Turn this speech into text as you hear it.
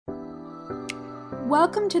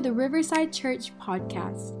Welcome to the Riverside Church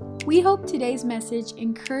podcast. We hope today's message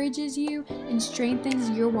encourages you and strengthens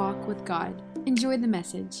your walk with God. Enjoy the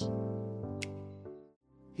message.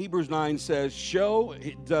 Hebrews 9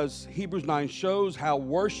 Hebrews 9 shows how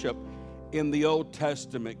worship in the Old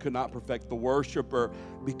Testament could not perfect the worshiper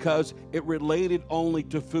because it related only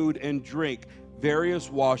to food and drink, various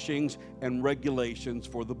washings and regulations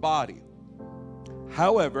for the body.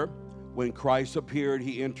 However, when Christ appeared,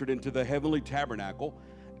 he entered into the heavenly tabernacle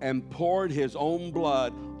and poured his own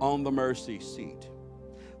blood on the mercy seat.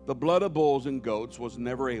 The blood of bulls and goats was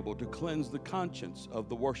never able to cleanse the conscience of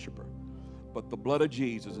the worshiper, but the blood of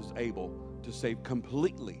Jesus is able to save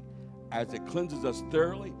completely, as it cleanses us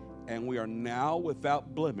thoroughly, and we are now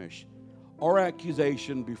without blemish or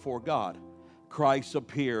accusation before God. Christ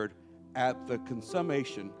appeared at the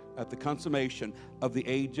consummation of the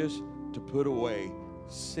ages to put away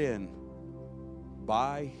sin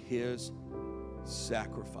by his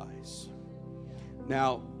sacrifice.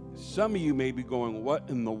 Now, some of you may be going, what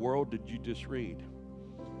in the world did you just read?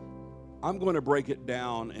 I'm going to break it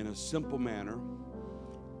down in a simple manner.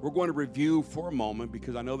 We're going to review for a moment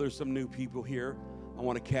because I know there's some new people here. I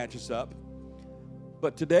want to catch us up.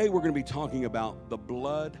 But today we're going to be talking about the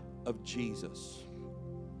blood of Jesus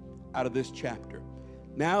out of this chapter.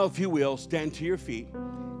 Now, if you will, stand to your feet,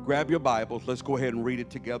 grab your Bibles. Let's go ahead and read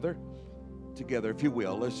it together, if you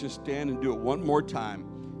will. Let's just stand and do it one more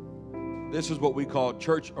time. This is what we call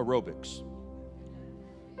church aerobics.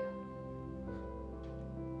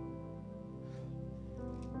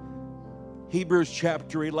 Hebrews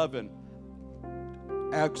chapter 11.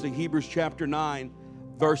 Actually, Hebrews chapter 9,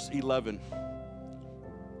 verse 11.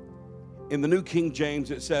 In the New King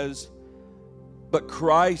James, it says, "But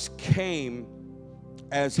Christ came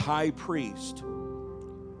as high priest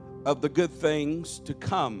of the good things to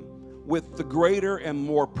come, with the greater and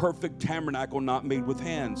more perfect tabernacle not made with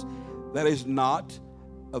hands, that is not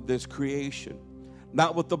of this creation,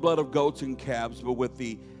 not with the blood of goats and calves, but with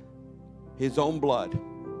his own blood.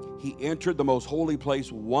 He entered the most holy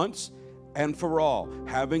place once and for all,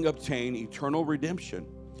 having obtained eternal redemption.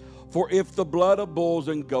 For if the blood of bulls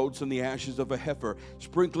and goats and the ashes of a heifer,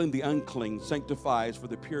 sprinkling the unclean, sanctifies for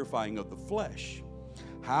the purifying of the flesh,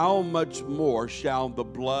 how much more shall the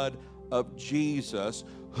blood of Jesus,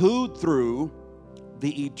 who through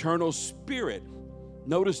the eternal Spirit,"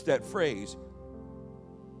 notice that phrase,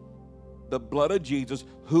 the blood of Jesus,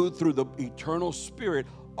 who through the eternal Spirit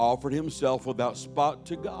offered himself without spot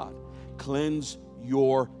to God, cleanse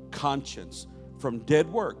your conscience from dead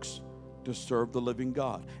works to serve the living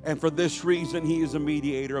God. And for this reason, he is a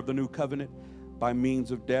mediator of the new covenant by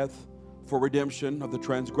means of death, for redemption of the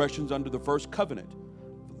transgressions under the first covenant.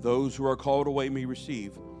 Those who are called away may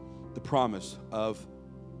receive the promise of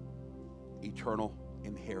eternal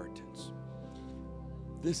inheritance.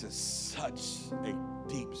 This is such a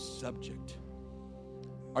deep subject.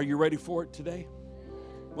 Are you ready for it today?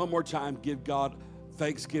 One more time, give God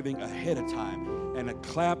thanksgiving ahead of time and a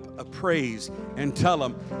clap of praise and tell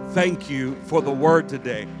him, thank you for the word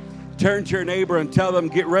today. Turn to your neighbor and tell them,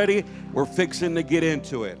 get ready. We're fixing to get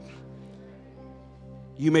into it.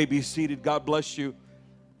 You may be seated. God bless you.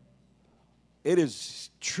 It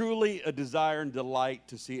is truly a desire and delight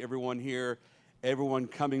to see everyone here, everyone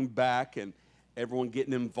coming back, and everyone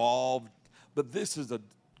getting involved. But this is a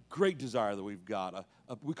great desire that we've got.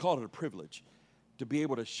 We call it a privilege to be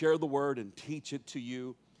able to share the word and teach it to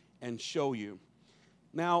you and show you.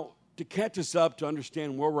 Now, to catch us up, to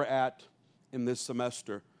understand where we're at in this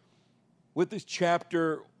semester, with this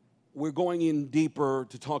chapter, we're going in deeper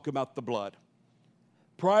to talk about the blood.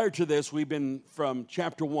 Prior to this, we've been from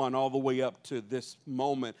chapter 1 all the way up to this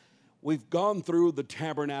moment. We've gone through the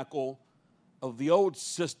tabernacle of the old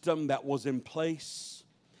system that was in place,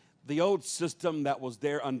 the old system that was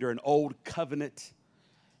there under an old covenant.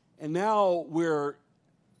 And now we're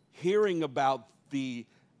hearing about the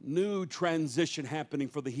new transition happening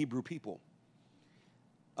for the Hebrew people.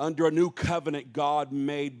 Under a new covenant, God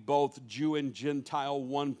made both Jew and Gentile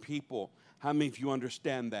one people. How many of you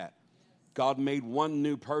understand that? God made one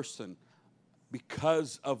new person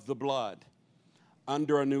because of the blood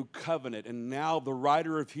under a new covenant. And now the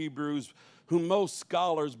writer of Hebrews, whom most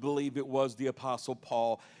scholars believe it was the Apostle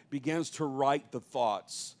Paul, begins to write the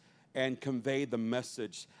thoughts and convey the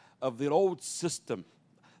message of the old system,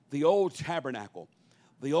 the old tabernacle,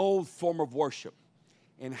 the old form of worship,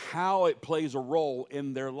 and how it plays a role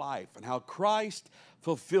in their life, and how Christ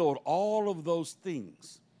fulfilled all of those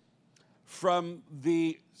things. From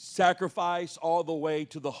the sacrifice all the way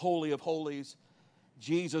to the Holy of Holies,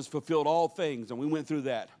 Jesus fulfilled all things, and we went through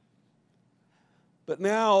that. But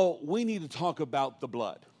now we need to talk about the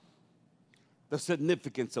blood. the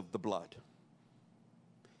significance of the blood.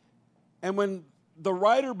 And when the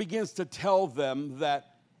writer begins to tell them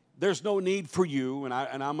that there's no need for you, and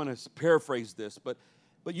I'm going to paraphrase this, but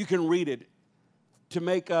you can read it, to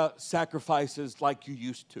make sacrifices like you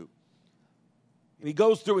used to. And he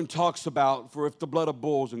goes through and talks about, for if the blood of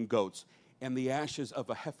bulls and goats and the ashes of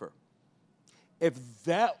a heifer, if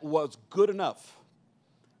that was good enough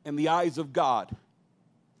in the eyes of God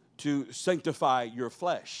to sanctify your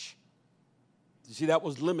flesh, you see, that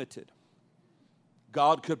was limited.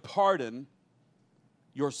 God could pardon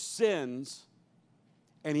your sins,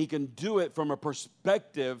 and he can do it from a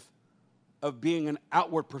perspective of being an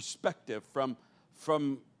outward perspective from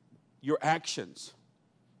your actions.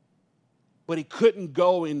 But he couldn't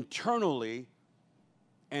go internally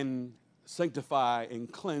and sanctify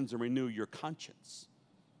and cleanse and renew your conscience.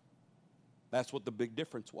 That's what the big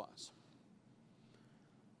difference was.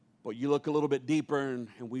 But you look a little bit deeper, and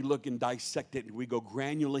we look and dissect it, and we go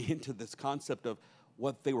granularly into this concept of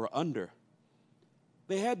what they were under.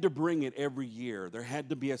 They had to bring it every year. There had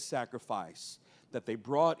to be a sacrifice that they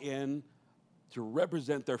brought in to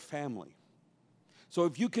represent their family. So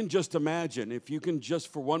if you can just imagine, if you can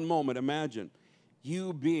just for one moment imagine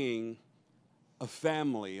you being a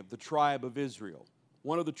family of the tribe of Israel,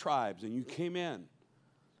 one of the tribes, and you came in,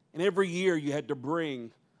 and every year you had to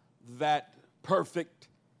bring that perfect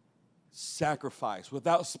sacrifice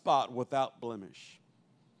without spot, without blemish.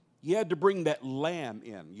 You had to bring that lamb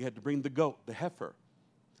in. You had to bring the goat, the heifer,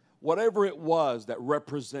 whatever it was that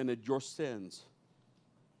represented your sins.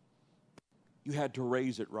 You had to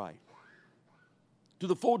raise it right. To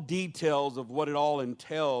the full details of what it all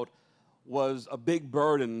entailed was a big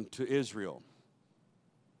burden to Israel.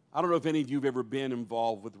 I don't know if any of you have ever been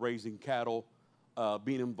involved with raising cattle,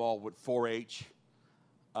 being involved with 4-H.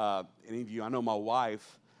 Any of you, I know my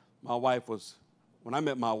wife was, when I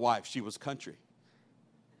met my wife, she was country.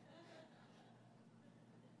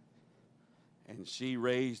 And she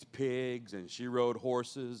raised pigs, and she rode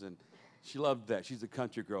horses, and she loved that. She's a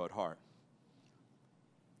country girl at heart.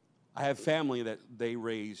 I have family that they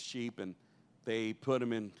raise sheep, and they put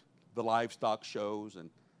them in the livestock shows, and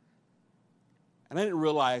I didn't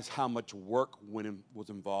realize how much work was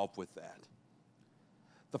involved with that.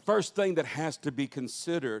 The first thing that has to be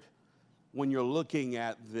considered when you're looking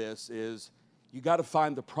at this is you got to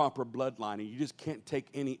find the proper bloodline, and you just can't take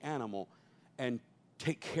any animal and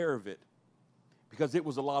take care of it because it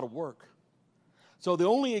was a lot of work. So the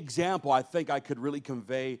only example I think I could really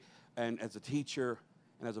convey, and as a teacher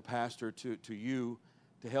and as a pastor to you,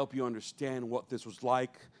 to help you understand what this was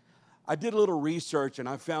like, I did a little research, and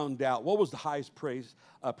I found out what was the highest price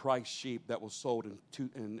sheep that was sold in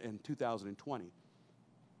 2020.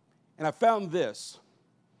 And I found this.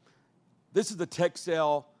 This is the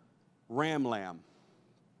Texel ram lamb.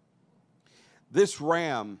 This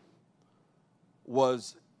ram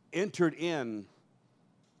was entered in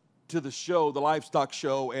to the show, the livestock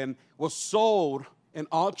show, and was sold and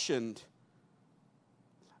auctioned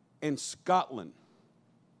in Scotland.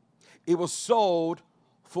 It was sold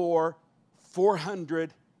for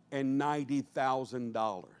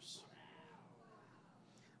 $490,000.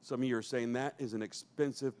 Some of you are saying that is an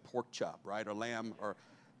expensive pork chop, right? Or lamb or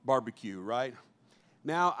barbecue, right?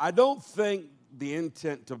 Now, I don't think the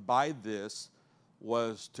intent to buy this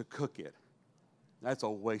was to cook it. That's a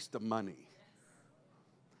waste of money.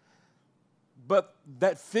 But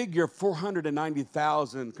that figure,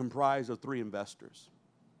 490,000, comprised of 3 investors.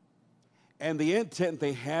 And the intent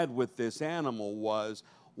they had with this animal was,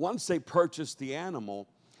 once they purchased the animal,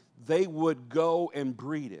 they would go and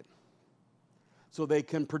breed it so they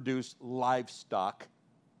can produce livestock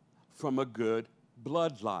from a good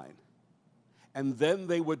bloodline. And then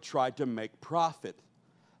they would try to make profit.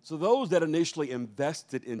 So those that initially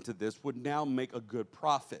invested into this would now make a good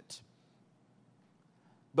profit.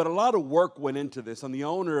 But a lot of work went into this, and the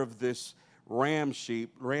owner of this ram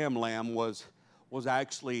lamb was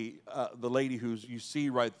actually the lady who you see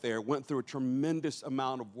right there, went through a tremendous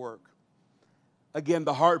amount of work. Again,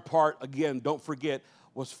 the hard part, don't forget,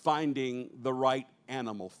 was finding the right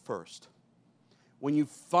animal first. When you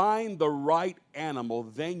find the right animal,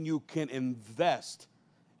 then you can invest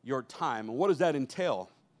your time. And what does that entail?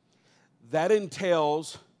 That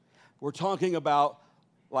entails, we're talking about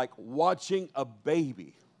like watching a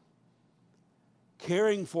baby,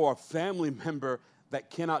 caring for a family member that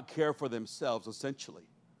cannot care for themselves, essentially.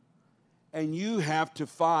 And you have to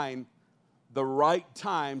find the right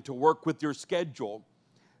time to work with your schedule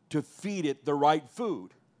to feed it the right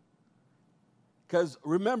food. Because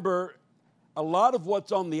remember, a lot of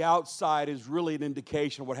what's on the outside is really an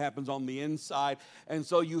indication of what happens on the inside. And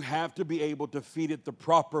so you have to be able to feed it the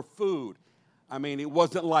proper food. I mean, it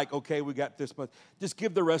wasn't like, okay, we got this, but just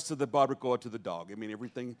give the rest of the barbacoa to the dog. I mean,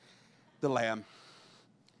 everything, the lamb,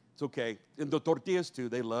 it's okay. And the tortillas too,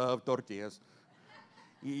 they love tortillas.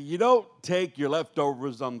 You don't take your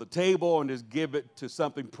leftovers on the table and just give it to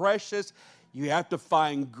something precious. You have to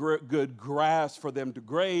find good grass for them to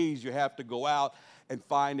graze. You have to go out and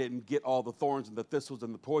find it and get all the thorns and the thistles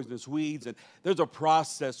and the poisonous weeds. And there's a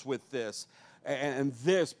process with this. And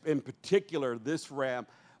this, in particular, this lamb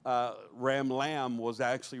was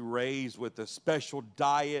actually raised with a special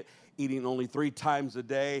diet, eating only 3 times a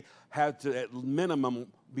day, had to at minimum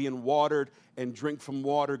being watered and drink from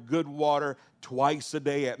water, good water, twice a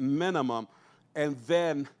day at minimum. And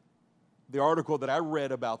then the article that I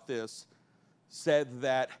read about this said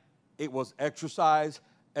that it was exercise,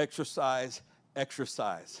 exercise,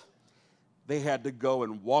 exercise. They had to go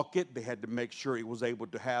and walk it. They had to make sure it was able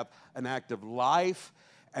to have an active life.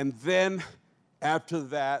 And then after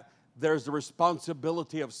that, there's the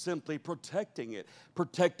responsibility of simply protecting it,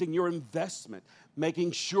 protecting your investment,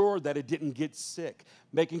 making sure that it didn't get sick,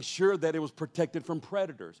 making sure that it was protected from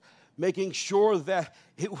predators, making sure that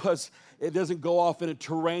it doesn't go off in a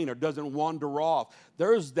terrain or doesn't wander off.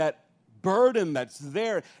 There's that burden that's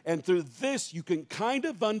there. And through this, you can kind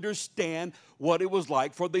of understand what it was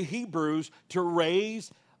like for the Hebrews to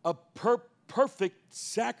raise a perfect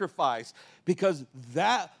sacrifice, because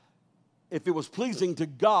that, if it was pleasing to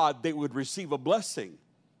God, they would receive a blessing.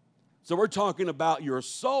 So we're talking about your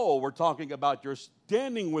soul. We're talking about your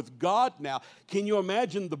standing with God now. Can you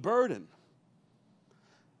imagine the burden?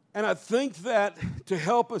 And I think that to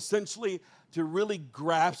help essentially to really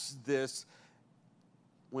grasp this,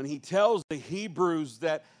 when he tells the Hebrews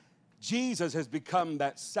that Jesus has become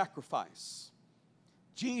that sacrifice,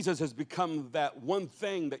 Jesus has become that one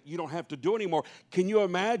thing that you don't have to do anymore. Can you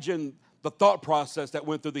imagine the thought process that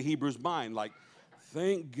went through the Hebrews' mind? Like,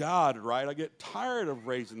 thank God, right? I get tired of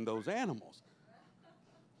raising those animals.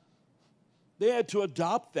 They had to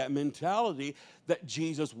adopt that mentality that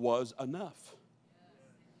Jesus was enough.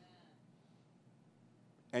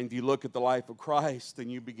 And if you look at the life of Christ, then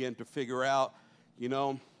you begin to figure out,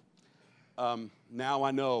 now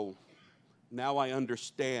I know, now I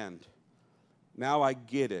understand, now I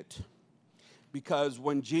get it. Because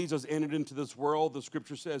when Jesus entered into this world, the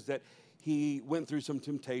scripture says that he went through some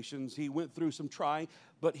temptations, he went through some trying,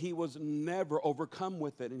 but he was never overcome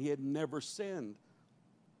with it, and he had never sinned.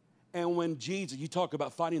 And when Jesus, you talk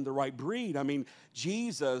about finding the right breed. I mean,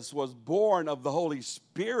 Jesus was born of the Holy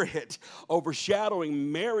Spirit, overshadowing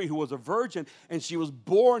Mary, who was a virgin, and she was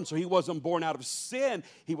born, so he wasn't born out of sin.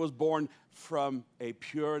 He was born from a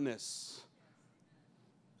pureness.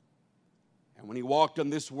 And when he walked in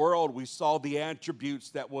this world, we saw the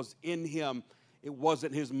attributes that was in him. It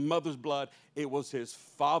wasn't his mother's blood, it was his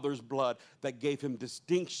father's blood that gave him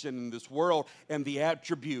distinction in this world, and the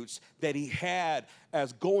attributes that he had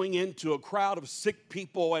as going into a crowd of sick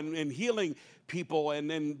people and healing people and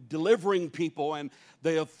then delivering people, and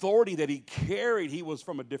the authority that he carried. He was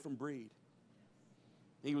from a different breed.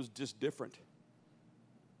 He was just different.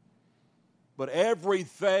 But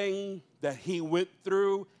everything that he went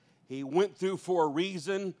through for a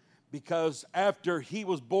reason, because after he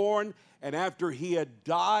was born, and after he had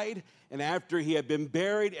died, and after he had been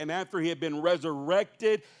buried, and after he had been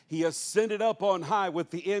resurrected, he ascended up on high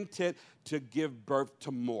with the intent to give birth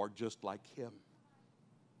to more just like him.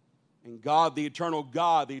 And God, the eternal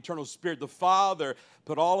Spirit, the Father,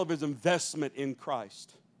 put all of his investment in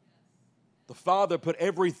Christ. The Father put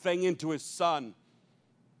everything into his Son.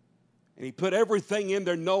 And he put everything in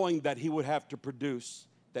there knowing that he would have to produce,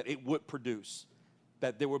 that it would produce,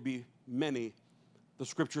 that there would be many. The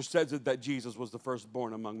scripture says it, that Jesus was the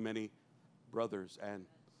firstborn among many brothers and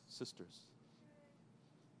sisters.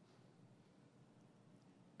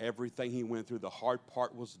 Everything he went through, the hard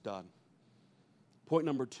part was done. Point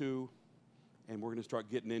number 2, and we're going to start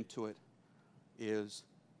getting into it, is,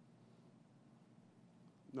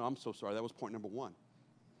 no, I'm so sorry, that was point number 1.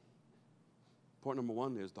 Point number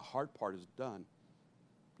 1 is the hard part is done.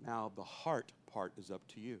 Now the heart part is up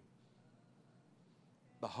to you.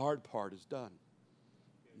 The hard part is done.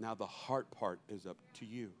 Now the heart part is up to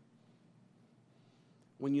you.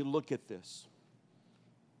 When you look at this,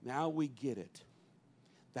 now we get it.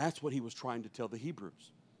 That's what he was trying to tell the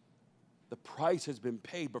Hebrews. The price has been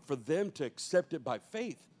paid, but for them to accept it by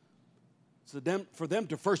faith, for them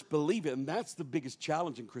to first believe it, and that's the biggest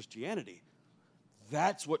challenge in Christianity.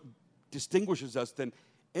 That's what distinguishes us than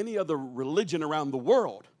any other religion around the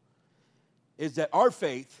world, is that our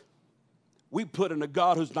faith, we put in a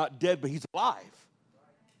God who's not dead, but he's alive.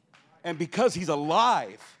 And because he's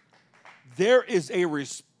alive, there is a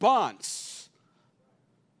response.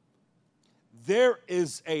 there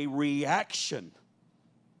is a reaction.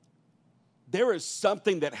 There is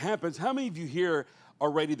something that happens. How many of you here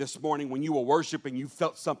already this morning when you were worshiping, you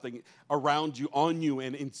felt something around you, on you,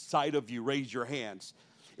 and inside of you? Raise your hands.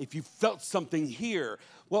 If you felt something here,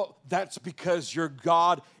 well, that's because your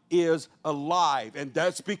God is alive. And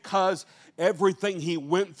that's because everything he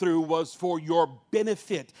went through was for your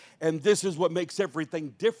benefit. And this is what makes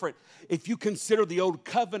everything different. If you consider the old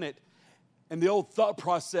covenant and the old thought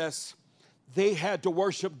process, they had to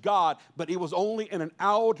worship God, but it was only in an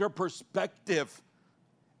outer perspective.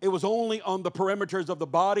 It was only on the perimeters of the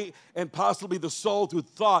body and possibly the soul through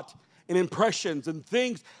thought and impressions and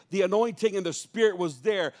things. The anointing and the Spirit was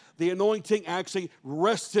there. The anointing actually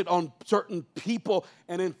rested on certain people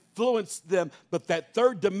and influenced them. But that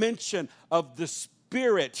third dimension of the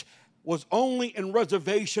Spirit was only in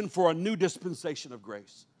reservation for a new dispensation of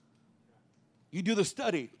grace. You do the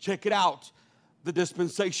study, check it out. The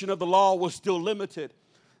dispensation of the law was still limited.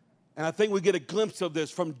 And I think we get a glimpse of this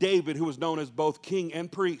from David, who was known as both king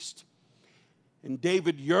and priest. And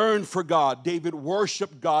David yearned for God. David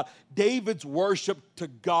worshiped God. David's worship to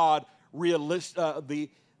God religiously,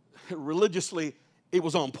 it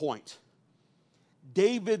was on point.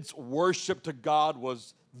 David's worship to God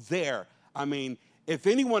was there. I mean, if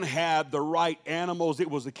anyone had the right animals, it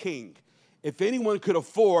was a king. If anyone could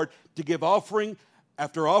afford to give offering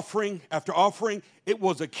after offering after offering, it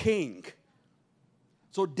was a king.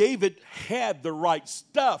 So David had the right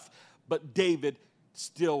stuff, but David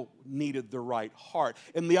still needed the right heart.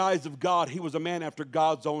 In the eyes of God, he was a man after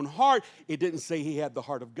God's own heart. It didn't say he had the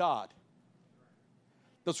heart of God.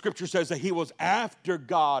 The scripture says that he was after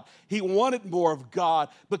God. He wanted more of God.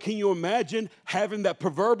 But can you imagine having that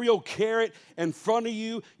proverbial carrot in front of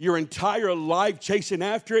you your entire life, chasing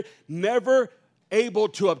after it, never able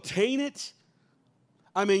to obtain it?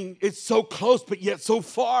 I mean, it's so close, but yet so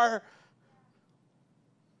far.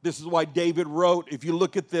 This is why David wrote, if you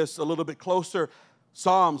look at this a little bit closer,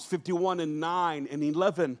 Psalms 51 and 9 and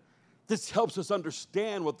 11. This helps us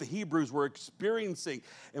understand what the Hebrews were experiencing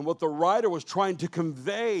and what the writer was trying to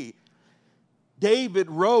convey. David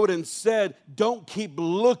wrote and said, don't keep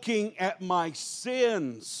looking at my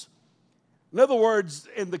sins. In other words,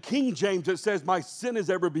 in the King James, it says, my sin is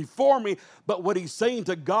ever before me. But what he's saying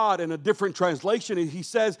to God in a different translation, he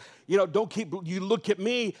says, don't keep, you look at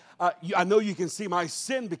me. I know you can see my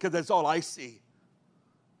sin because that's all I see.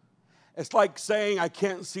 It's like saying I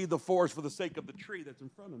can't see the forest for the sake of the tree that's in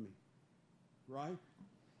front of me, right?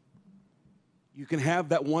 You can have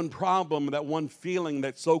that one problem, that one feeling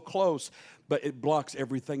that's so close, but it blocks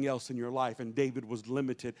everything else in your life. And David was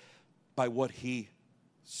limited by what he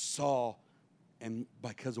saw and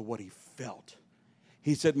because of what he felt.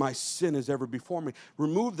 He said, my sin is ever before me.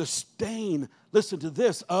 Remove the stain, listen to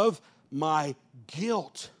this, of my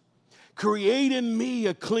guilt. Create in me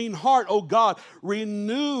a clean heart, oh God.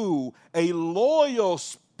 Renew a loyal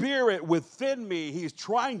spirit within me. He's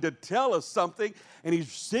trying to tell us something, and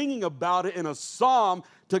he's singing about it in a psalm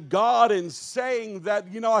to God and saying that,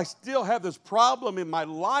 I still have this problem in my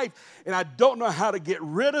life, and I don't know how to get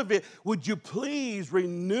rid of it. Would you please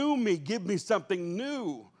renew me? Give me something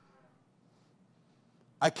new.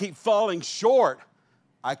 I keep falling short.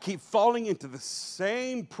 I keep falling into the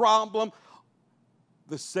same problem,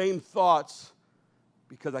 the same thoughts,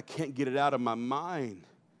 because I can't get it out of my mind.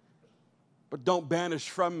 But don't banish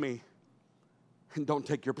from me, and don't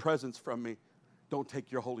take your presence from me. Don't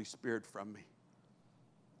take your Holy Spirit from me.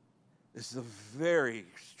 This is a very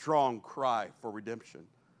strong cry for redemption.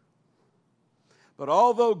 But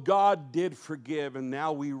although God did forgive, and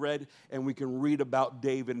now we read and we can read about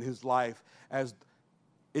David and his life, as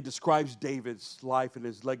it describes David's life and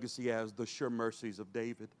his legacy as the sure mercies of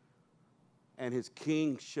David and his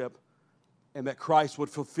kingship, and that Christ would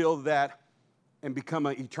fulfill that and become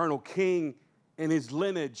an eternal king in his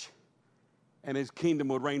lineage, and his kingdom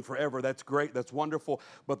would reign forever. That's great. That's wonderful.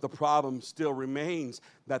 But the problem still remains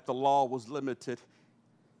that the law was limited,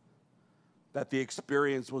 that the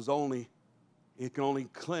experience was it can only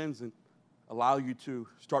cleanse and allow you to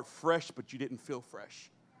start fresh, but you didn't feel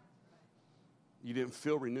fresh. You didn't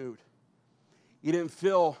feel renewed. You didn't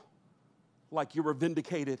feel like you were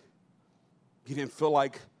vindicated. You didn't feel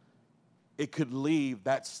like it could leave.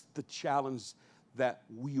 That's the challenge that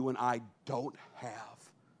you and I don't have.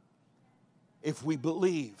 If we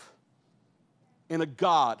believe in a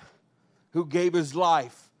God who gave his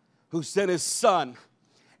life, who sent his son,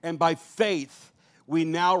 and by faith we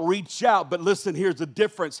now reach out. But listen, here's the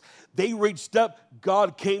difference. They reached up,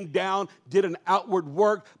 God came down, did an outward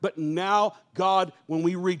work, but now God, when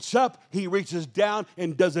we reach up, he reaches down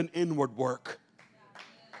and does an inward work.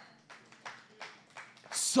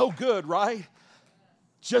 So good, right?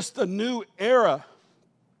 Just a new era.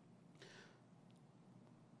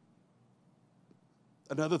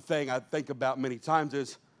 Another thing I think about many times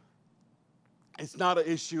is it's not an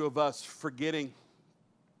issue of us forgetting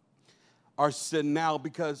our sin now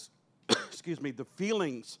because, excuse me, the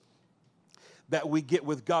feelings that we get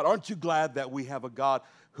with God. Aren't you glad that we have a God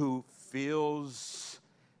who feels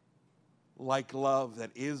like love,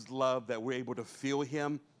 that is love, that we're able to feel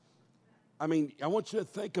him? I mean, I want you to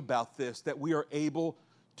think about this, that we are able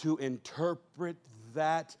to interpret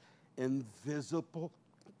that invisible,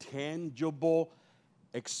 tangible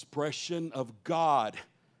expression of God.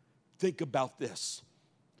 Think about this.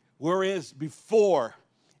 Whereas before,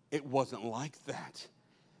 it wasn't like that.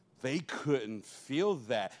 They couldn't feel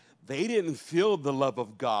that. They didn't feel the love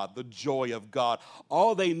of God, the joy of God.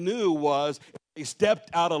 All they knew was if they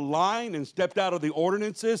stepped out of line and stepped out of the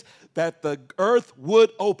ordinances, that the earth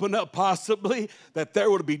would open up possibly, that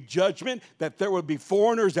there would be judgment, that there would be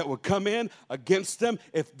foreigners that would come in against them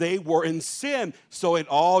if they were in sin. So it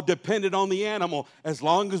all depended on the animal. As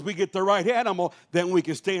long as we get the right animal, then we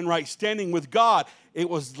can stay in right standing with God. It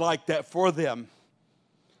was like that for them.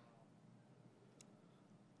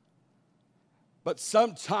 But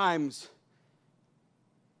sometimes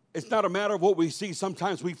it's not a matter of what we see.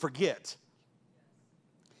 Sometimes we forget.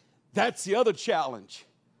 That's the other challenge.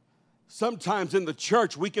 Sometimes in the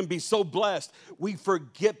church we can be so blessed, we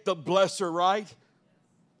forget the blesser, right?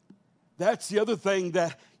 That's the other thing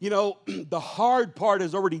that, the hard part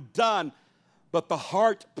is already done, but the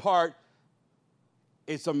heart part,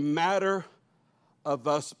 it's a matter of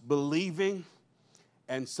us believing.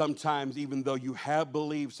 And sometimes, even though you have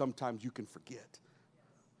believed, sometimes you can forget.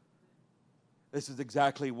 This is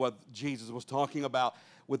exactly what Jesus was talking about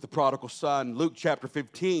with the prodigal son, Luke chapter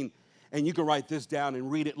 15. And you can write this down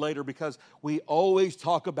and read it later because we always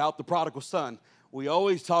talk about the prodigal son. We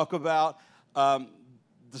always talk about the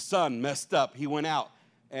son messed up. He went out.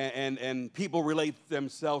 And people relate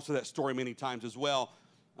themselves to that story many times as well.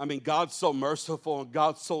 I mean, God's so merciful and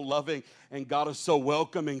God's so loving and God is so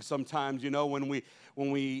welcoming sometimes,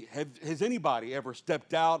 has anybody ever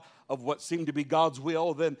stepped out of what seemed to be God's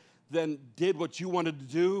will, then did what you wanted to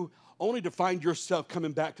do, only to find yourself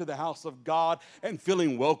coming back to the house of God and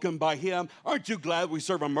feeling welcomed by him? Aren't you glad we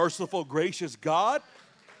serve a merciful, gracious God?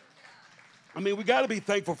 I mean, we got to be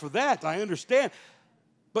thankful for that. I understand.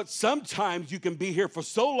 But sometimes you can be here for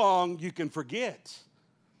so long, you can forget.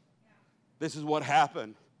 This is what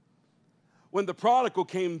happened. When the prodigal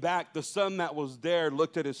came back, the son that was there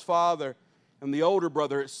looked at his father, and the older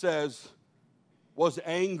brother, it says, was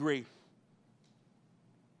angry.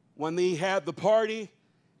 When he had the party,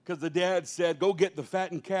 because the dad said, go get the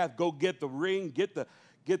fattened calf, go get the ring, get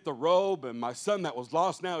the robe, and my son that was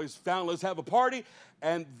lost now he's found, let's have a party.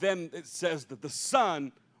 And then it says that the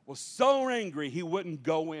son was so angry he wouldn't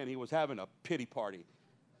go in. He was having a pity party.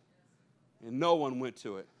 And no one went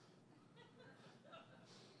to it.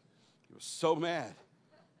 He was so mad.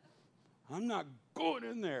 I'm not going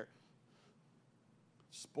in there.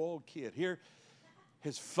 Spoiled kid. Here,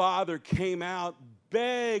 his father came out,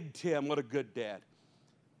 begged him. What a good dad.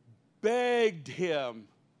 Begged him.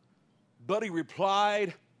 But he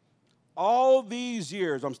replied, all these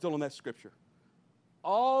years, I'm still in that scripture.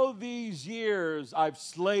 All these years I've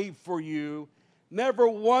slaved for you, never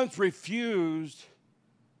once refused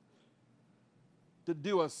to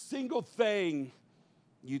do a single thing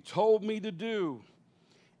you told me to do.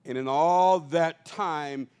 And in all that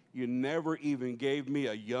time, you never even gave me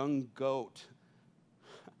a young goat.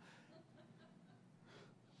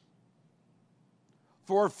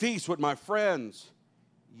 For a feast with my friends.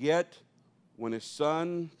 Yet, when his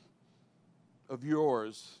son of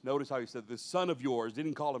yours, notice how he said this son of yours,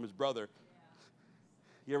 didn't call him his brother.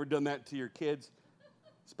 You ever done that to your kids?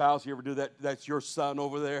 Spouse, you ever do that? That's your son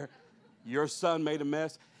over there. Your son made a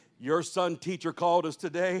mess. Your son teacher called us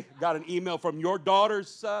today. Got an email from your daughter's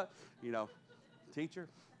son. Teacher.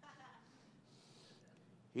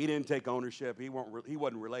 He didn't take ownership. He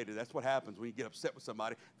wasn't related. That's what happens when you get upset with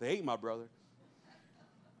somebody. They ain't my brother.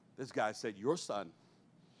 This guy said, your son.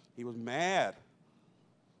 He was mad.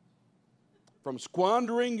 From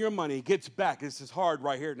squandering your money, he gets back. This is hard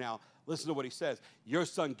right here now. Listen to what he says. Your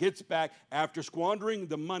son gets back after squandering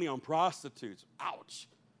the money on prostitutes. Ouch.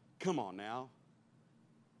 Come on now.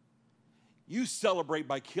 You celebrate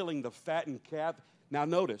by killing the fattened calf. Now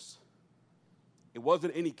notice, it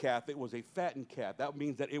wasn't any calf. It was a fattened calf. That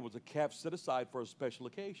means that it was a calf set aside for a special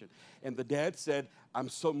occasion. And the dad said, I'm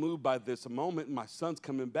so moved by this moment. My son's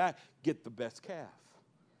coming back. Get the best calf.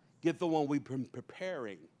 Get the one we've been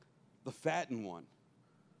preparing, the fattened one.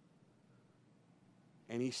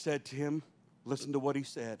 And he said to him, Listen to what he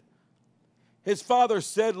said. His father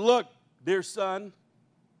said, look, dear son.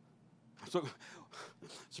 I'm so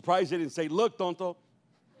surprised he didn't say, look, tonto.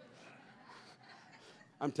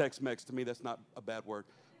 I'm Tex-Mex. To me, that's not a bad word.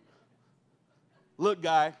 Look,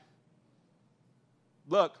 guy.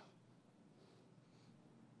 Look.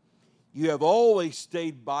 You have always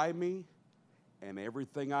stayed by me, and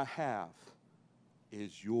everything I have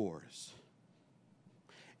is yours.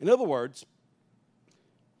 In other words,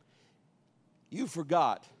 you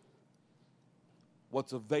forgot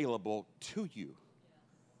what's available to you.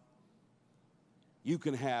 You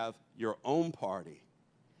can have your own party.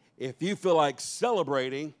 If you feel like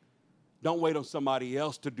celebrating, don't wait on somebody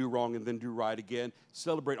else to do wrong and then do right again.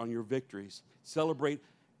 Celebrate on your victories. Celebrate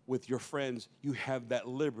with your friends. You have that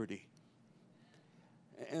liberty.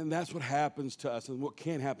 And that's what happens to us and what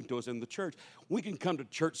can happen to us in the church. We can come to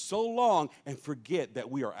church so long and forget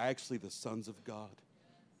that we are actually the sons of God,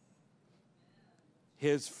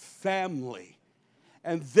 His family.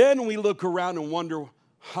 And then we look around and wonder,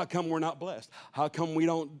 how come we're not blessed? How come we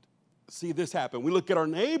don't see this happen? We look at our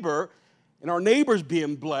neighbor, and our neighbor's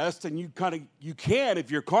being blessed, and you can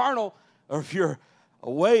if you're carnal, or if you're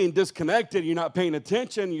away and disconnected, you're not paying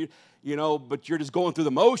attention, but you're just going through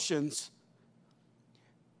the motions.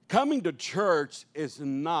 Coming to church is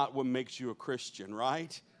not what makes you a Christian,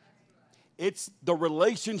 right? It's the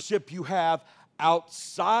relationship you have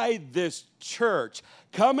outside this church.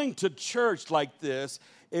 Coming to church like this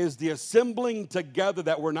is the assembling together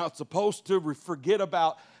that we're not supposed to forget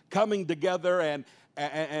about, coming together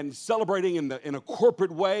and celebrating in a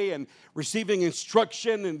corporate way and receiving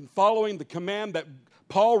instruction and following the command that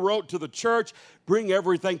Paul wrote to the church. Bring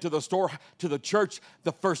everything to the church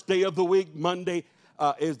the first day of the week. Monday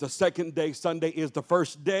is the second day. Sunday is the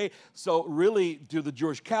first day. So really, to the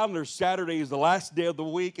Jewish calendar, Saturday is the last day of the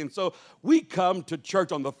week. And so we come to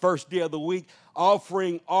church on the first day of the week,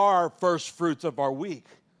 offering our first fruits of our week.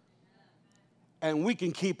 And we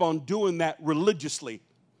can keep on doing that religiously.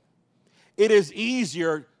 It is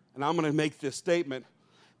easier, and I'm going to make this statement,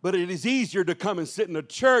 but it is easier to come and sit in a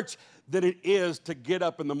church than it is to get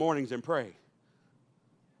up in the mornings and pray.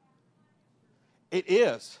 It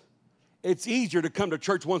is. It's easier to come to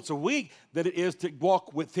church once a week than it is to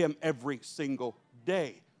walk with Him every single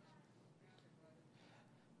day.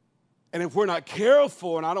 And if we're not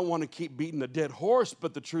careful, and I don't want to keep beating a dead horse,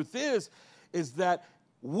 but the truth is that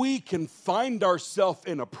we can find ourselves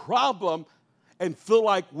in a problem and feel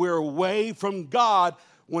like we're away from God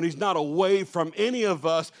when He's not away from any of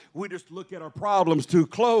us. We just look at our problems too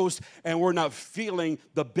close, and we're not feeling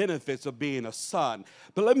the benefits of being a son.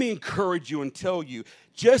 But let me encourage you and tell you,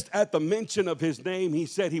 just at the mention of His name, He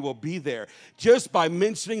said He will be there. Just by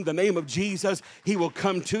mentioning the name of Jesus, He will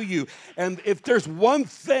come to you. And if there's one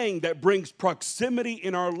thing that brings proximity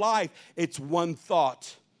in our life, it's one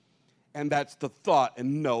thought. And that's the thought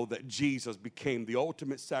and know that Jesus became the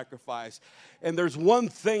ultimate sacrifice. And there's one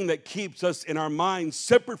thing that keeps us in our minds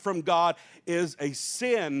separate from God is a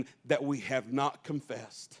sin that we have not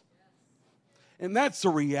confessed. And that's the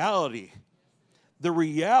reality. The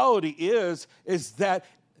reality is that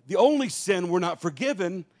the only sin we're not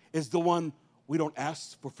forgiven is the one we don't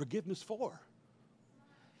ask for forgiveness for.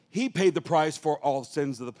 He paid the price for all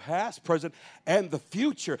sins of the past, present, and the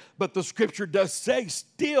future. But the scripture does say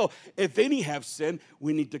still, if any have sinned,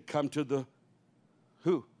 we need to come to the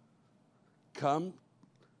who? Come.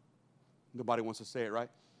 Nobody wants to say it, right?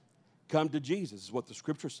 Come to Jesus is what the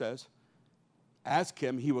scripture says. Ask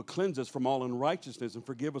Him, He will cleanse us from all unrighteousness and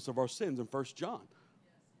forgive us of our sins in 1 John.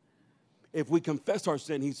 If we confess our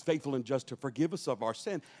sin, He's faithful and just to forgive us of our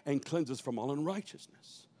sin and cleanse us from all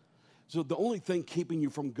unrighteousness. So the only thing keeping you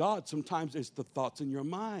from God sometimes is the thoughts in your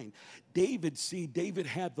mind. David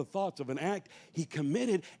had the thoughts of an act he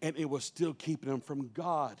committed, and it was still keeping him from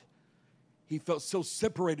God. He felt so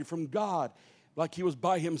separated from God, like he was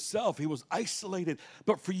by himself. He was isolated.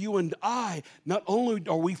 But for you and I, not only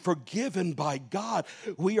are we forgiven by God,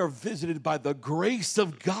 we are visited by the grace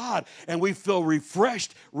of God, and we feel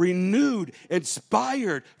refreshed, renewed,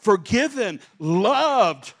 inspired, forgiven,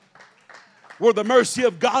 loved. Where the mercy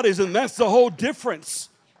of God is, and that's the whole difference.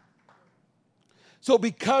 So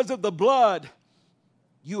because of the blood,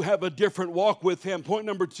 you have a different walk with Him. Point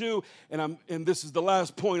number 2, and this is the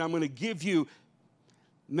last point I'm going to give you.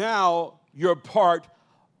 Now you're part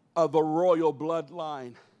of a royal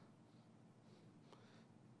bloodline.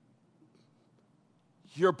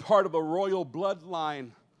 You're part of a royal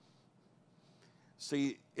bloodline.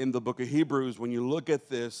 See, in the book of Hebrews, when you look at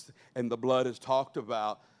this and the blood is talked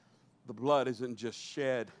about, the blood isn't just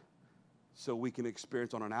shed so we can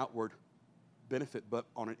experience on an outward benefit, but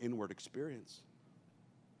on an inward experience.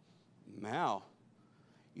 Now,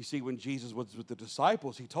 you see, when Jesus was with the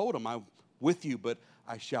disciples, he told them, I'm with you, but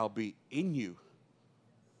I shall be in you.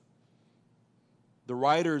 The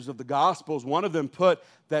writers of the Gospels, one of them put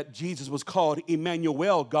that Jesus was called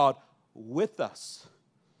Emmanuel, God with us.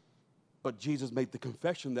 But Jesus made the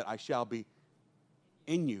confession that I shall be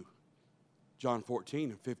in you. John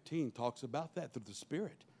 14 and 15 talks about that through the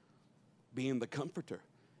Spirit. Being the comforter,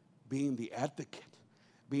 being the advocate,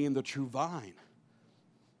 being the true vine.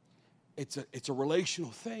 It's a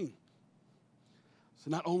relational thing.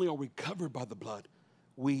 So not only are we covered by the blood,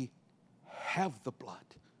 we have the blood.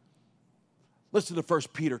 Listen to 1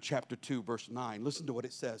 Peter chapter 2, verse 9. Listen to what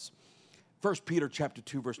it says. 1 Peter chapter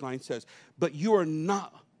 2, verse 9 says, but you are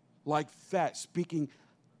not like that, speaking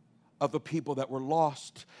of the people that were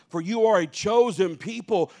lost. For you are a chosen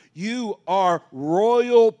people. You are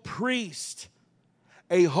royal priest,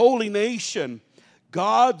 a holy nation,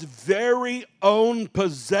 God's very own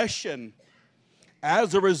possession.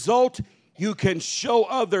 As a result, you can show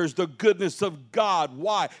others the goodness of God.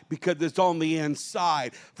 Why? Because it's on the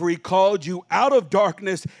inside. For he called you out of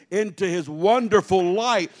darkness into his wonderful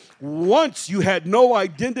light. Once you had no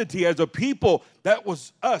identity as a people. That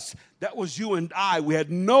was us. That was you and I. We had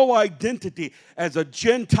no identity as a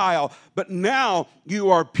Gentile. But now you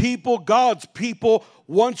are people, God's people.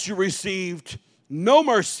 Once you received no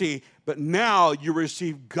mercy, but now you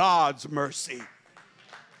receive God's mercy.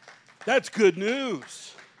 That's good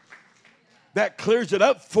news. That clears it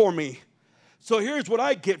up for me. So here's what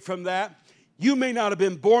I get from that. You may not have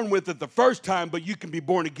been born with it the first time, but you can be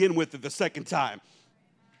born again with it the second time.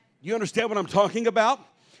 You understand what I'm talking about?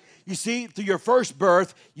 You see, through your first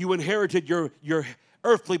birth, you inherited your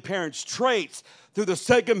earthly parents' traits. Through the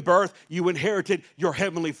second birth, you inherited your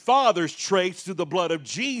heavenly Father's traits through the blood of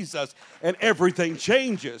Jesus, and everything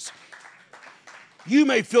changes. You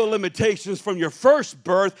may feel limitations from your first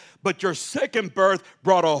birth, but your second birth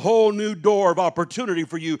brought a whole new door of opportunity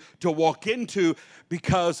for you to walk into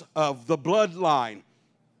because of the bloodline,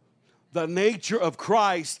 the nature of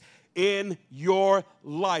Christ in your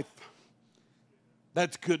life.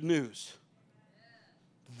 That's good news.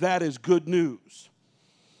 That is good news.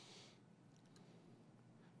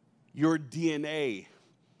 Your DNA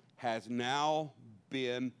has now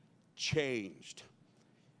been changed.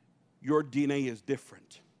 Your DNA is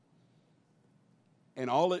different. And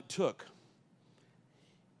all it took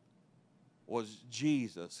was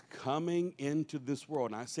Jesus coming into this world.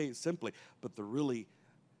 And I say it simply, but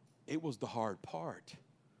it was the hard part.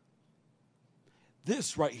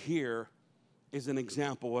 This right here is an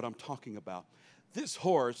example of what I'm talking about. This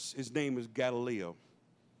horse, his name is Galileo.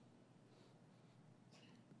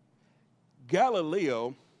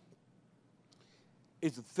 Galileo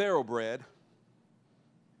is a thoroughbred.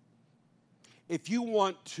 If you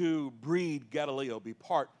want to breed Galileo, be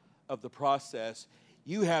part of the process,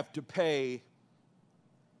 you have to pay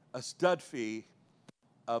a stud fee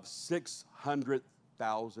of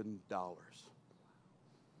 $600,000. Would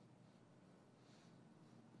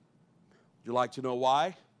you like to know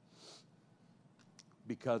why?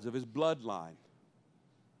 Because of his bloodline.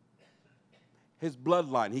 His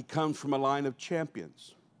bloodline, he comes from a line of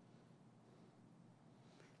champions.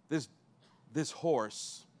 This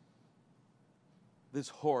horse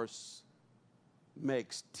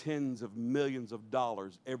makes tens of millions of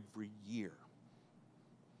dollars every year.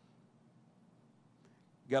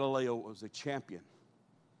 Galileo was a champion.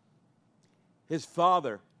 His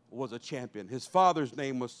father was a champion. His father's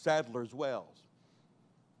name was Sadler's Wells.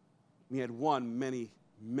 He had won many,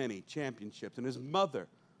 many championships. And his mother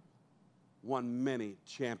won many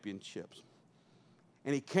championships.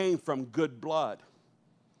 And he came from good blood.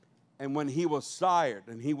 And when he was sired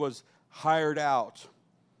and he was hired out,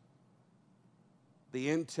 the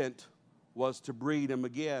intent was to breed him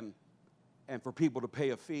again and for people to pay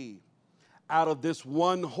a fee. Out of this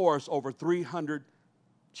one horse, over 300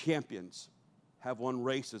 champions have won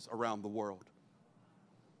races around the world.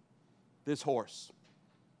 This horse.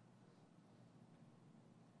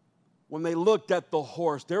 When they looked at the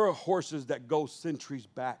horse, there are horses that go centuries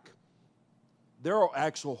back. There are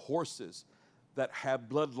actual horses that have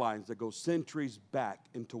bloodlines that go centuries back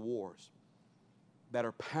into wars that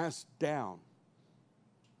are passed down.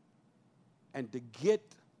 And to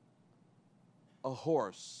get a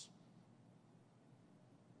horse,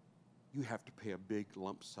 you have to pay a big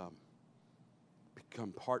lump sum.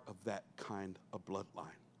 Become part of that kind of bloodline.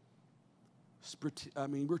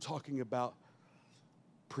 We're talking about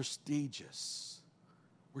prestigious.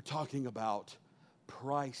 We're talking about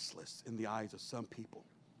priceless in the eyes of some people.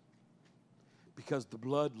 Because the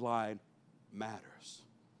bloodline matters.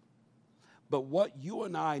 But what you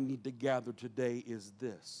and I need to gather today is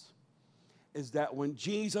this. is that when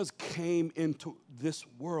Jesus came into this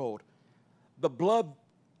world, the blood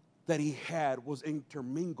that he had was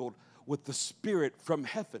intermingled with the Spirit from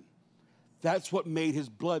heaven. That's what made his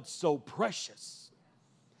blood so precious.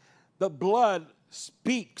 The blood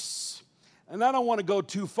speaks. And I don't want to go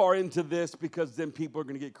too far into this because then people are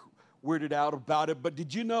going to get weirded out about it. But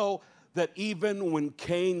did you know that even when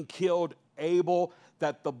Cain killed Abel,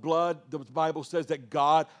 that the Bible says that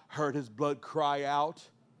God heard his blood cry out?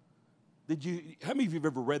 How many of you have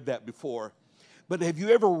ever read that before? But have you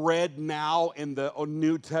ever read now in the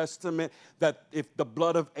New Testament that if the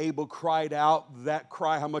blood of Abel cried out that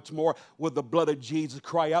cry, how much more would the blood of Jesus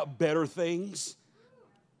cry out better things?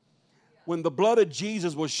 When the blood of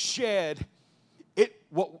Jesus was shed,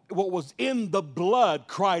 what was in the blood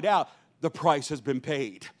cried out, the price has been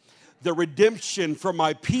paid. The redemption for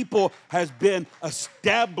my people has been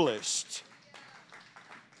established.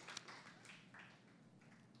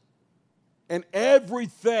 And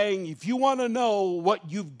everything, if you want to know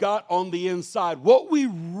what you've got on the inside, what we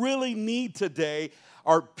really need today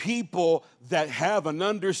are people that have an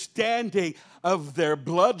understanding of their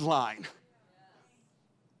bloodline.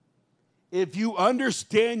 If you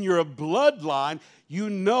understand your bloodline, you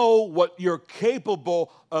know what you're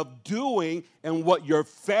capable of doing and what your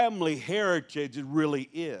family heritage really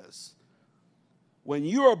is. When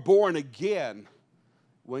you are born again,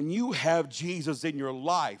 when you have Jesus in your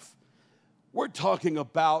life, we're talking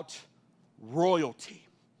about royalty.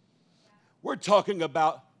 We're talking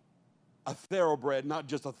about a thoroughbred, not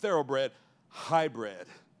just a thoroughbred, hybrid.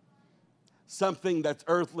 Something that's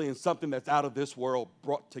earthly and something that's out of this world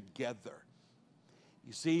brought together.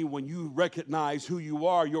 You see, when you recognize who you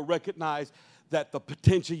are, you'll recognize that the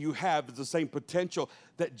potential you have is the same potential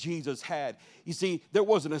that Jesus had. You see, there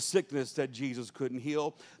wasn't a sickness that Jesus couldn't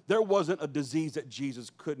heal. There wasn't a disease that Jesus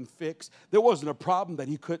couldn't fix. There wasn't a problem that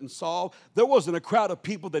he couldn't solve. There wasn't a crowd of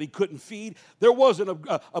people that he couldn't feed. There wasn't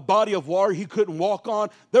a body of water he couldn't walk on.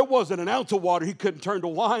 There wasn't an ounce of water he couldn't turn to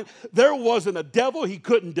wine. There wasn't a devil he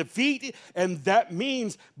couldn't defeat. And that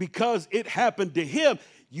means because it happened to him,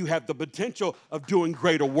 you have the potential of doing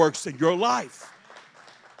greater works in your life.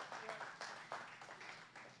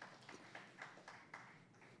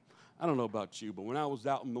 I don't know about you, but when I was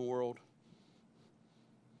out in the world,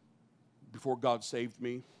 before God saved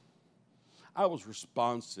me, I was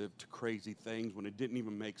responsive to crazy things when it didn't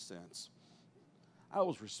even make sense. I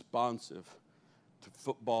was responsive to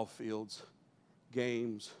football fields,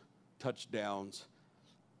 games, touchdowns,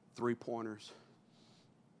 three-pointers,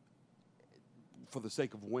 for the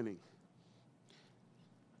sake of winning.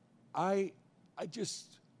 I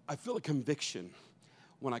feel a conviction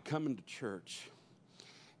when I come into church.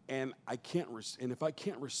 And if I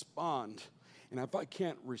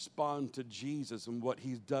can't respond to Jesus and what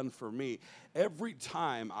he's done for me, every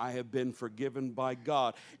time I have been forgiven by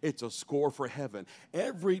God, it's a score for heaven.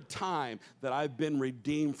 Every time that I've been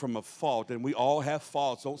redeemed from a fault, and we all have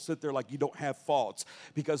faults. Don't sit there like you don't have faults,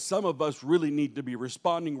 because some of us really need to be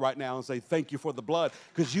responding right now and say, thank you for the blood,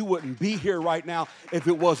 because you wouldn't be here right now if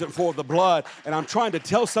it wasn't for the blood. And I'm trying to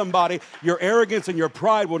tell somebody, your arrogance and your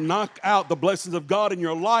pride will knock out the blessings of God in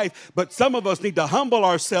your life, but some of us need to humble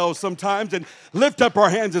ourselves sometimes and lift up our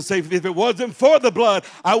hands and say, if it wasn't for the blood,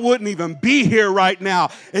 I wouldn't even be here right now.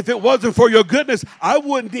 If it wasn't for your goodness, I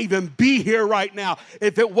wouldn't even be here right now.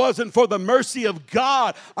 If it wasn't for the mercy of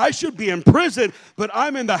God, I should be in prison, but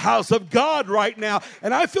I'm in the house of God right now.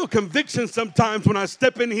 And I feel conviction sometimes when I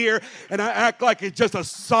step in here and I act like it's just a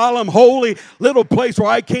solemn, holy little place where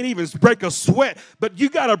I can't even break a sweat. But you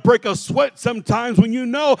got to break a sweat sometimes when you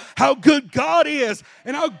know how good God is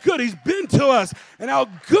and how good he's been to us and how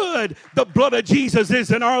good the blood of Jesus is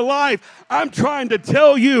in our life. I'm trying to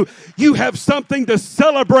tell you, you have something to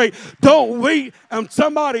celebrate. Don't wait on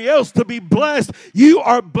somebody else to be blessed. You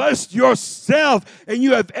are blessed yourself, and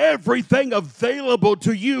you have everything available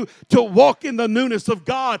to you to walk in the newness of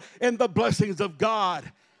God and the blessings of God.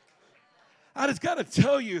 I just got to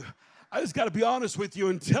tell you, I just got to be honest with you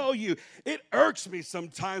and tell you, it irks me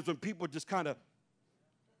sometimes when people just kind of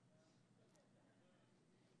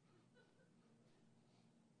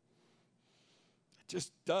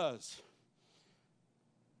just does.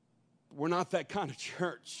 We're not that kind of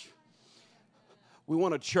church. We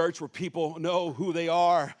want a church where people know who they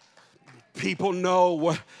are. People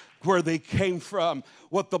know where they came from,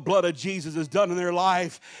 what the blood of Jesus has done in their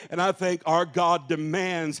life. And I think our God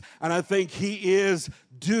demands, and I think He is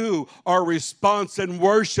due our response and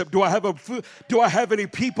worship. Do I have any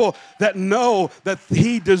people that know that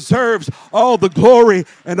He deserves all the glory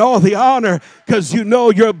and all the honor? Because you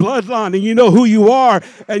know your bloodline and you know who you are,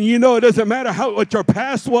 and you know it doesn't matter what your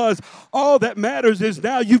past was. All that matters is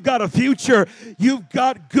now you've got a future. You've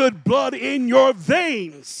got good blood in your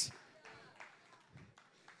veins.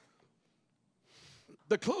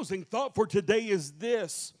 The closing thought for today is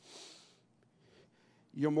this: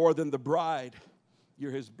 you're more than the bride.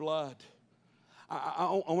 You're His blood.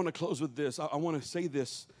 I want to close with this. I want to say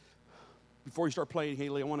this before you start playing,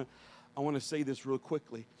 Haley. I want to say this real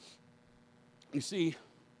quickly. You see,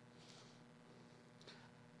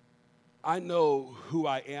 I know who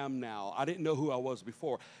I am now. I didn't know who I was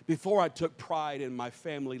before. Before I took pride in my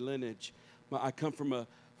family lineage. I come from a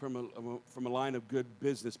line of good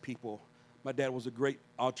business people. My dad was a great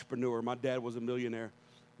entrepreneur. My dad was a millionaire.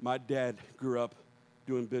 My dad grew up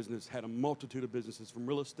doing business, had a multitude of businesses, from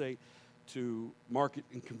real estate to market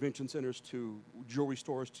and convention centers to jewelry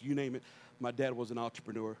stores, to you name it. My dad was an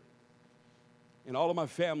entrepreneur. And all of my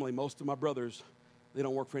family, most of my brothers, they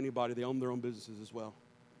don't work for anybody. They own their own businesses as well.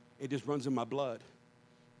 It just runs in my blood.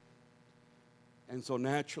 And so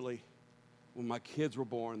naturally, when my kids were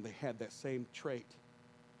born, they had that same trait.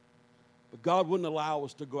 But God wouldn't allow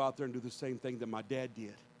us to go out there and do the same thing that my dad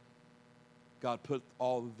did. God put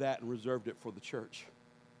all of that and reserved it for the church.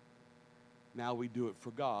 Now we do it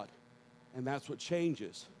for God. And that's what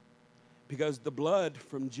changes. Because the blood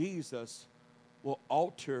from Jesus will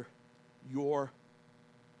alter your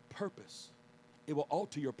purpose. It will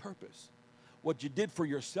alter your purpose. What you did for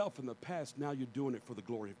yourself in the past, now you're doing it for the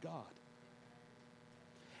glory of God.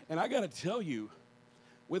 And I got to tell you,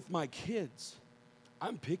 with my kids,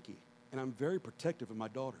 I'm picky. And I'm very protective of my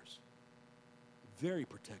daughters. Very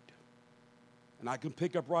protective. And I can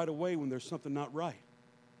pick up right away when there's something not right.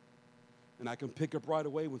 And I can pick up right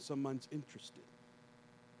away when someone's interested.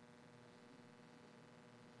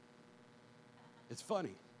 It's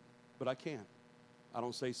funny, but I can. I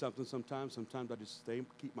don't say something sometimes. Sometimes I just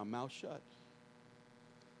keep my mouth shut.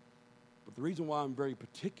 But the reason why I'm very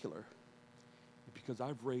particular is because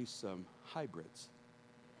I've raised some hybrids.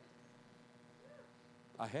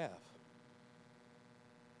 I have.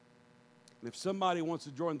 And if somebody wants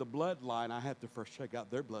to join the bloodline, I have to first check out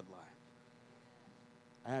their bloodline.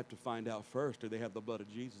 I have to find out first, do they have the blood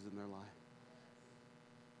of Jesus in their life?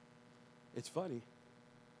 It's funny,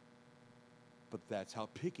 but that's how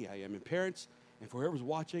picky I am. And parents, and for whoever's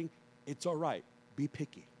watching, it's all right. Be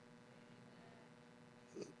picky.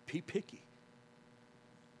 Be picky.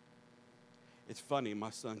 It's funny, my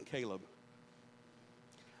son Caleb,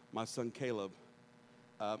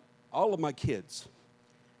 all of my kids,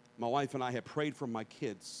 my wife and I had prayed for my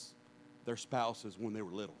kids, their spouses, when they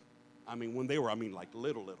were little. I mean like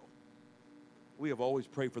little. We have always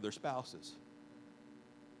prayed for their spouses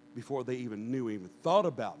before they even thought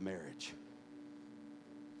about marriage.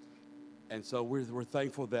 And so we're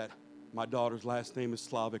thankful that my daughter's last name is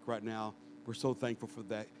Slavic right now. We're so thankful for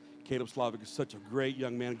that. Caleb Slavic is such a great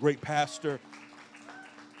young man, great pastor.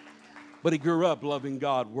 But he grew up loving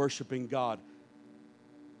God, worshiping God.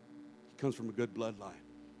 He comes from a good bloodline.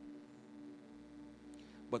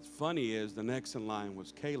 What's funny is the next in line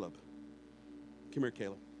was Caleb. Come here,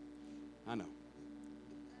 Caleb. I know.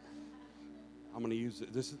 I'm going to use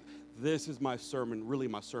it. This is my sermon, really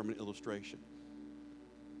my sermon illustration.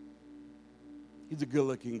 He's a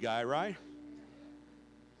good-looking guy, right?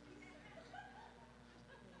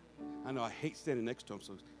 I know I hate standing next to him,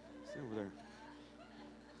 so stay over there.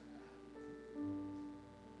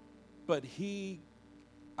 But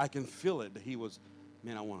I can feel it. He was,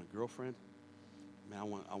 man, I want a girlfriend. Man,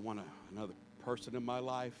 I want another person in my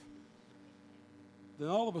life. Then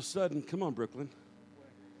all of a sudden, come on, Brooklyn.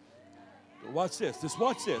 Watch this.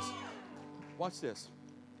 Watch this. Watch this.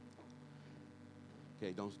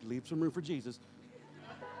 Okay, don't leave some room for Jesus.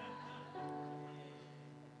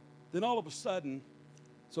 Then all of a sudden,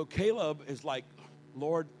 so Caleb is like,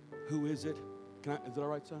 Lord, who is it? Is it all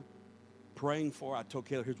right, son? Praying for. I told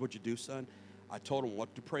Caleb, here's what you do, son. I told him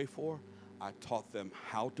what to pray for. I taught them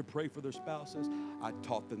how to pray for their spouses. I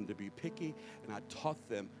taught them to be picky. And I taught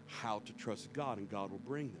them how to trust God, and God will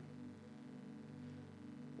bring them.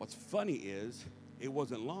 What's funny is, it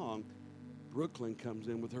wasn't long, Brooklyn comes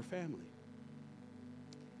in with her family.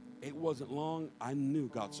 It wasn't long, I knew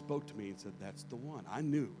God spoke to me and said, that's the one. I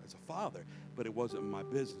knew as a father, but it wasn't my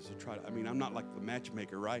business to try to, I'm not like the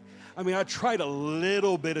matchmaker, right? I tried a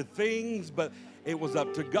little bit of things, but it was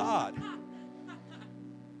up to God.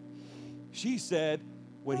 She said,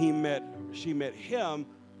 when she met him,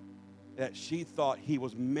 that she thought he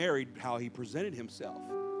was married, how he presented himself.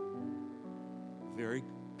 Very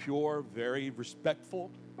pure, very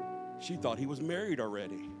respectful. She thought he was married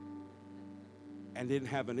already and didn't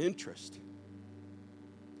have an interest.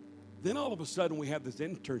 Then all of a sudden we have this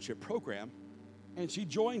internship program, and she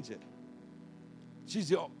joins it. She's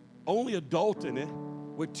the only adult in it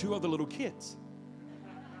with 2 other little kids.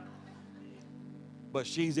 But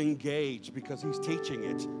she's engaged because he's teaching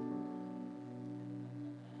it.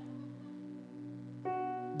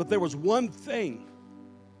 But there was one thing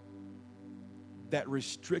that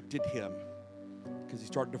restricted him because he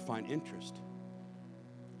started to find interest.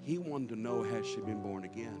 He wanted to know, has she been born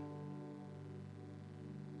again?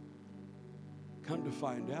 Come to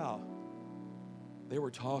find out, they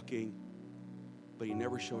were talking, but he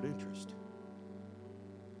never showed interest.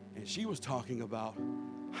 And she was talking about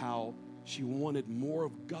how she wanted more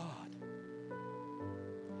of God.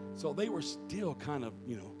 So they were still kind of,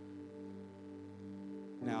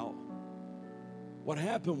 Now, what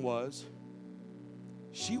happened was,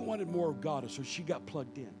 she wanted more of God, so she got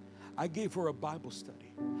plugged in. I gave her a Bible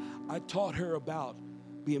study. I taught her about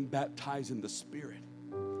being baptized in the Spirit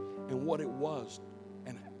and what it was,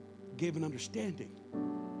 and gave an understanding.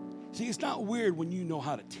 See, it's not weird when you know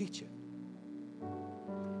how to teach it.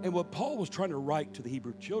 And what Paul was trying to write to the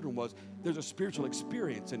Hebrew children was, there's a spiritual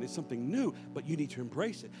experience and it's something new, but you need to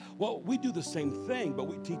embrace it. Well, we do the same thing, but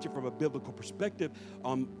we teach it from a biblical perspective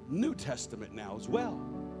on New Testament now as well.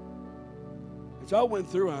 And so I went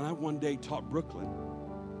through and I one day taught Brooklyn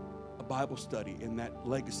a Bible study in that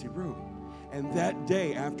legacy room. And that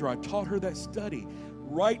day, after I taught her that study,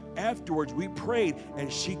 right afterwards we prayed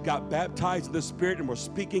and she got baptized in the Spirit and was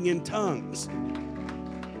speaking in tongues.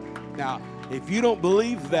 Now, if you don't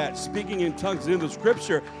believe that speaking in tongues is in the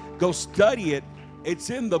Scripture, go study it. It's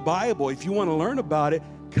in the Bible. If you want to learn about it,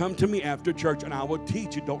 come to me after church and I will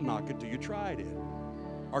teach you. Don't knock it till you tried it.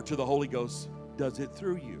 Or till the Holy Ghost does it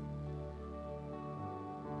through you.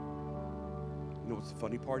 You know what the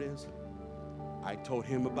funny part is? I told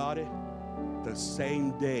him about it the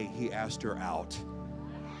same day he asked her out.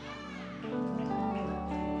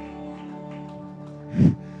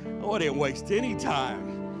 Oh, I didn't waste any time.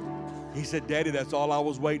 He said, Daddy, that's all I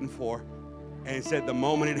was waiting for. And he said, the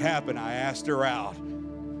moment it happened, I asked her out.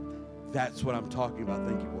 That's what I'm talking about.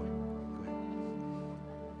 Thank you, boy. Go ahead.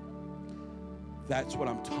 That's what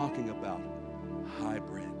I'm talking about.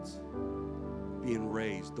 Hybrids. Being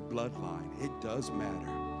raised, the bloodline. It does matter.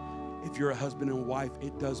 If you're a husband and wife,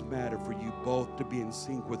 it does matter for you both to be in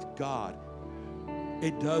sync with God.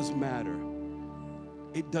 It does matter.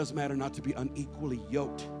 It does matter not to be unequally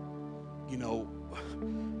yoked.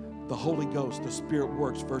 The Holy Ghost, the Spirit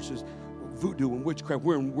works versus voodoo and witchcraft.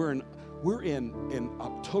 We're in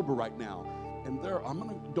October right now, and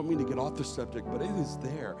don't mean to get off the subject, but it is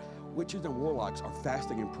there. Witches and warlocks are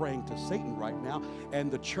fasting and praying to Satan right now, and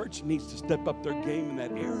the church needs to step up their game in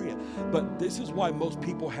that area. But this is why most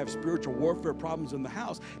people have spiritual warfare problems in the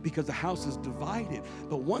house, because the house is divided.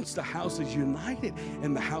 But once the house is united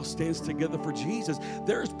and the house stands together for Jesus,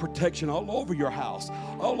 there's protection all over your house,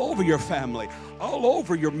 all over your family, all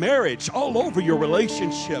over your marriage, all over your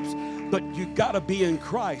relationships. But you got to be in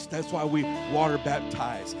Christ. That's why we water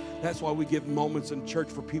baptize. That's why we give moments in church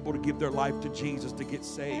for people to give their life to Jesus to get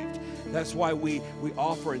saved. That's why we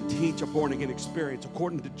offer and teach a born-again experience.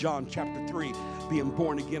 According to John chapter 3, being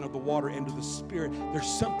born again of the water and of the Spirit. There's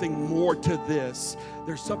something more to this.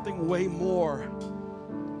 There's something way more.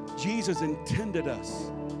 Jesus intended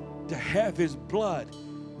us to have His blood,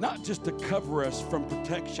 not just to cover us from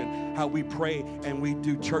protection, how we pray and we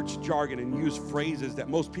do church jargon and use phrases that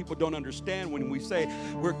most people don't understand when we say,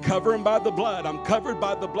 we're covered by the blood, I'm covered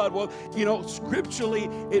by the blood. Well, scripturally,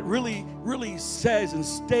 it really says and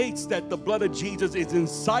states that the blood of Jesus is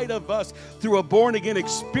inside of us through a born-again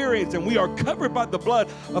experience, and we are covered by the blood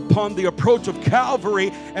upon the approach of Calvary,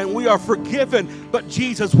 and we are forgiven. But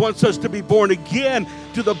Jesus wants us to be born again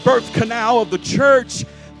to the birth canal of the church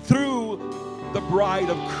through the bride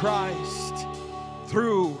of Christ,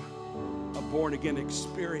 through a born-again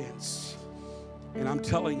experience. And I'm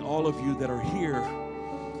telling all of you that are here,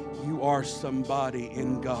 you are somebody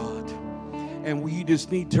in God. And we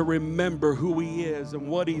just need to remember who He is and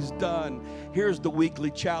what He's done. Here's the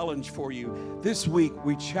weekly challenge for you. This week,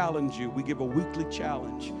 we challenge you. We give a weekly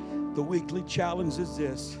challenge. The weekly challenge is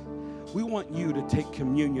this. We want you to take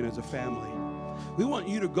communion as a family. We want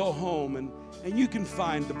you to go home and you can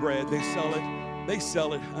find the bread. They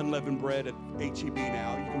sell it unleavened bread at H-E-B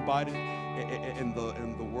now. You can buy it in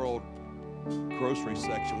the world grocery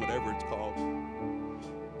section, whatever it's called.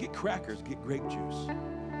 Get crackers, get grape juice.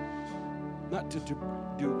 not to do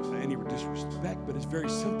any disrespect, but it's very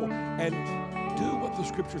simple. And do what the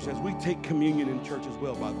scripture says. We take communion in church as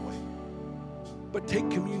well, by the way. But take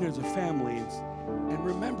communion as a family and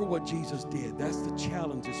remember what Jesus did. That's the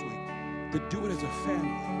challenge this week, to do it as a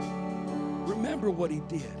family. Remember what he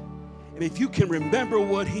did. And if you can remember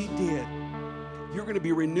what he did, you're going to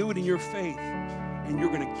be renewed in your faith, and you're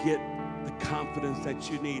going to get the confidence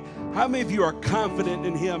that you need. How many of you are confident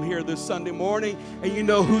in him here this Sunday morning, and you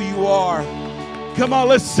know who you are? Come on,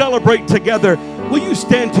 let's celebrate together. Will you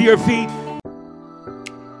stand to your feet?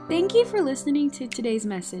 Thank you for listening to today's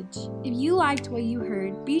message. If you liked what you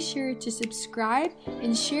heard, be sure to subscribe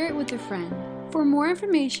and share it with a friend. For more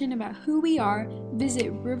information about who we are,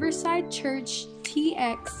 visit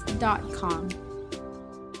riversidechurchtx.com.